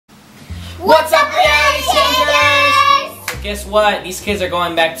What's up, Realitychangers? So guess what? These kids are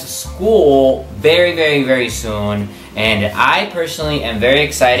going back to school very soon. And I personally am very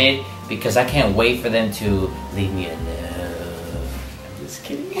excited because I can't wait for them to leave me alone. I'm just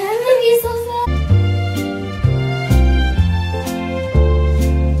kidding. I'm gonna be so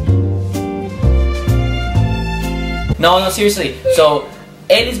sad. No, seriously. So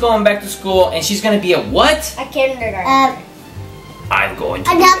Eddie's going back to school and she's gonna be at what? A kindergarten. I'm going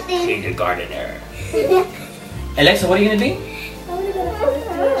to be a kindergartner. Alexa, what are you gonna be?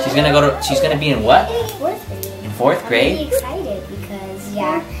 She's gonna be in what? Fourth grade. In fourth grade? I'm really excited because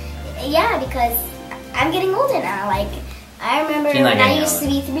because I'm getting older now. Like I remember when I used to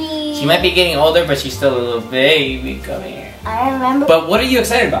be 3. She might be getting older, but she's still a little baby. Come here. I remember. But what are you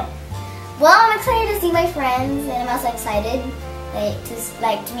excited about? Well, I'm excited to see my friends, and I'm also excited to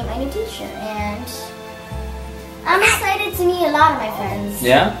meet my new teacher, and I'm excited to meet a lot of my friends.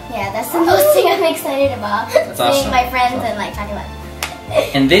 Yeah? Yeah, that's the most thing I'm excited about. That's awesome. Seeing my friends and talking about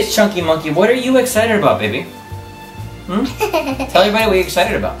it. And this chunky monkey, what are you excited about, baby? Tell everybody what you're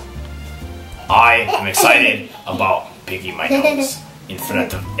excited about. I am excited about picking my nose in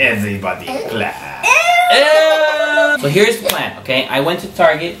front of everybody in class. So here's the plan, okay? I went to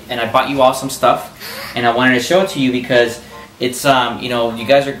Target and I bought you all some stuff, and I wanted to show it to you because it's you know, you're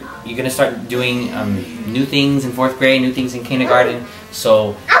gonna start doing new things in fourth grade, new things in kindergarten.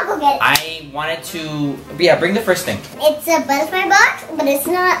 So I'll go get it. I wanted to bring the first thing. It's a butterfly box, but it's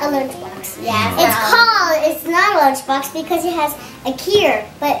not a lunchbox. Yeah, it's not a lunchbox because it has a key.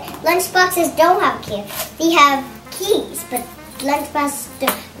 But lunchboxes don't have a key. They have keys, but lunchbox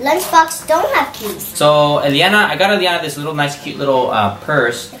don't have keys. So Eliana, I got Eliana this little nice, cute little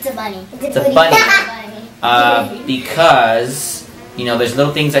purse. It's a bunny. It's a bunny. Because you know, there's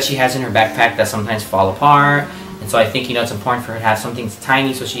little things that she has in her backpack that sometimes fall apart. And so I think, you know, it's important for her to have something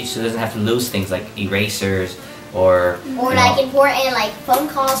tiny so she doesn't have to lose things like erasers or important phone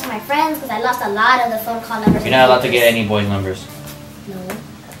calls from my friends, because I lost a lot of the phone call numbers. You're not allowed to get any boys' numbers. No.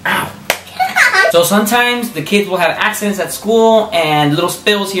 Ow! So sometimes the kids will have accidents at school and little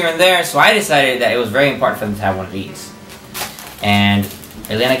spills here and there, so I decided that it was very important for them to have one of these. And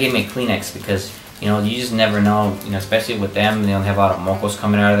Elena gave me a Kleenex because, you know, you just never know, you know, especially with them, they don't have a lot of mocos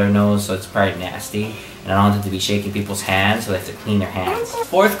coming out of their nose, so it's probably nasty. And I don't want them to be shaking people's hands, so they have to clean their hands.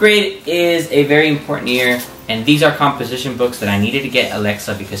 Fourth grade is a very important year, and these are composition books that I needed to get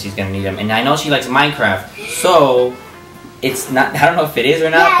Alexa because she's going to need them. And I know she likes Minecraft, so it's not, I don't know if it is or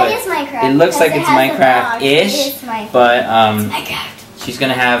not, but it is Minecraft. It looks like it's Minecraft-ish, but she's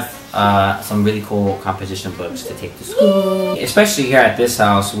going to have some really cool composition books to take to school. Especially here at this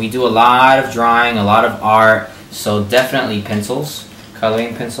house, we do a lot of drawing, a lot of art, so definitely pencils,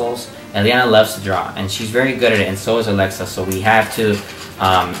 coloring pencils. Eliana loves to draw, and she's very good at it, and so is Alexa, so we have to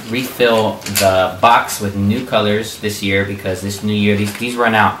refill the box with new colors this year because this new year, these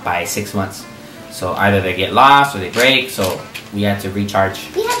run out by 6 months. So either they get lost or they break, so we have to recharge.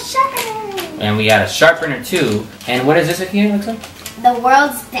 We have sharpeners! And we got a sharpener too. And what is this again, Alexa? The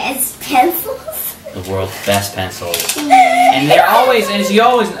world's best pencils. The world's best pencils. And they're always, and as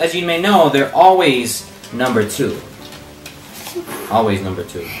you may know, they're always number 2. Always number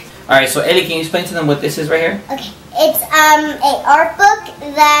 2. Alright, so Ellie, can you explain to them what this is right here? Okay, it's a art book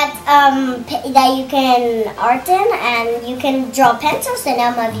that you can art in, and you can draw pencils in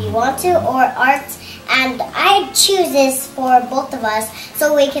them if you want to, or art. And I choose this for both of us,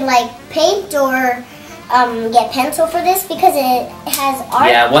 so we can paint or get pencil for this because it has art.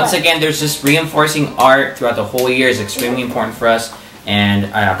 Yeah, once again, there's just reinforcing art throughout the whole year is extremely important for us. And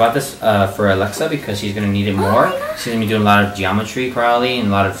I bought this for Alexa because she's going to need it more. She's going to be doing a lot of geometry probably, and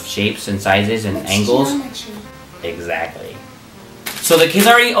a lot of shapes and sizes and angles. Geometry. Exactly. So the kids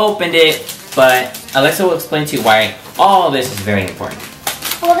already opened it, but Alexa will explain to you why all this is very important.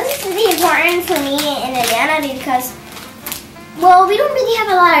 Well, this is really important for me and Eliana because, well, we don't really have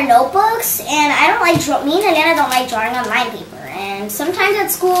a lot of notebooks, and I don't like me and Eliana don't like drawing on line paper. And sometimes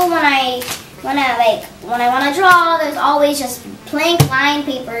at school when I want to draw, there's always just blank line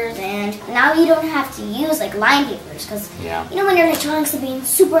papers, and now you don't have to use line papers because you know when you're drawing something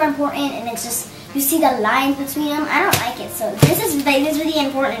super important and it's just you see the lines between them. I don't like it, so this is really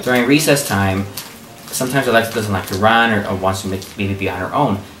important. During recess time, sometimes Alexa doesn't like to run or wants to maybe be on her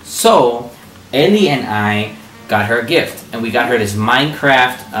own. So Ellie and I got her a gift, and we got her this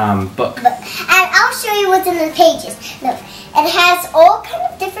Minecraft book. And I'll show you what's in the pages. Look, it has all kind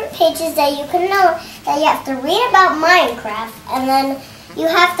of different pages that you can know that you have to read about Minecraft, and then you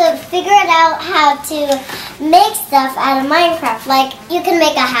have to figure it out how to make stuff out of Minecraft. Like, you can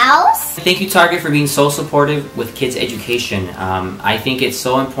make a house. Thank you, Target, for being so supportive with kids' education. I think it's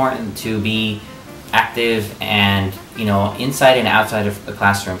so important to be active and, you know, inside and outside of the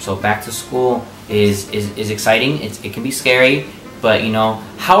classroom. So back to school is exciting. It can be scary, but, you know,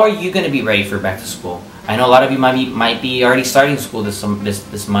 how are you going to be ready for back to school? I know a lot of you might be already starting school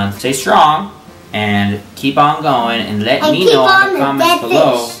this month. Stay strong and keep on going, and let me know in the comments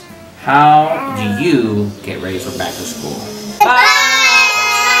below, how do you get ready for back to school? Bye!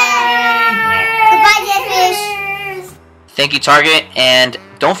 Goodbye, dead fish! Thank you, Target, and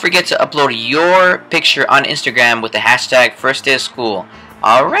don't forget to upload your picture on Instagram with the hashtag #FirstDayOfSchool.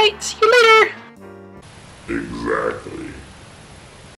 Alright, see you later! Exactly.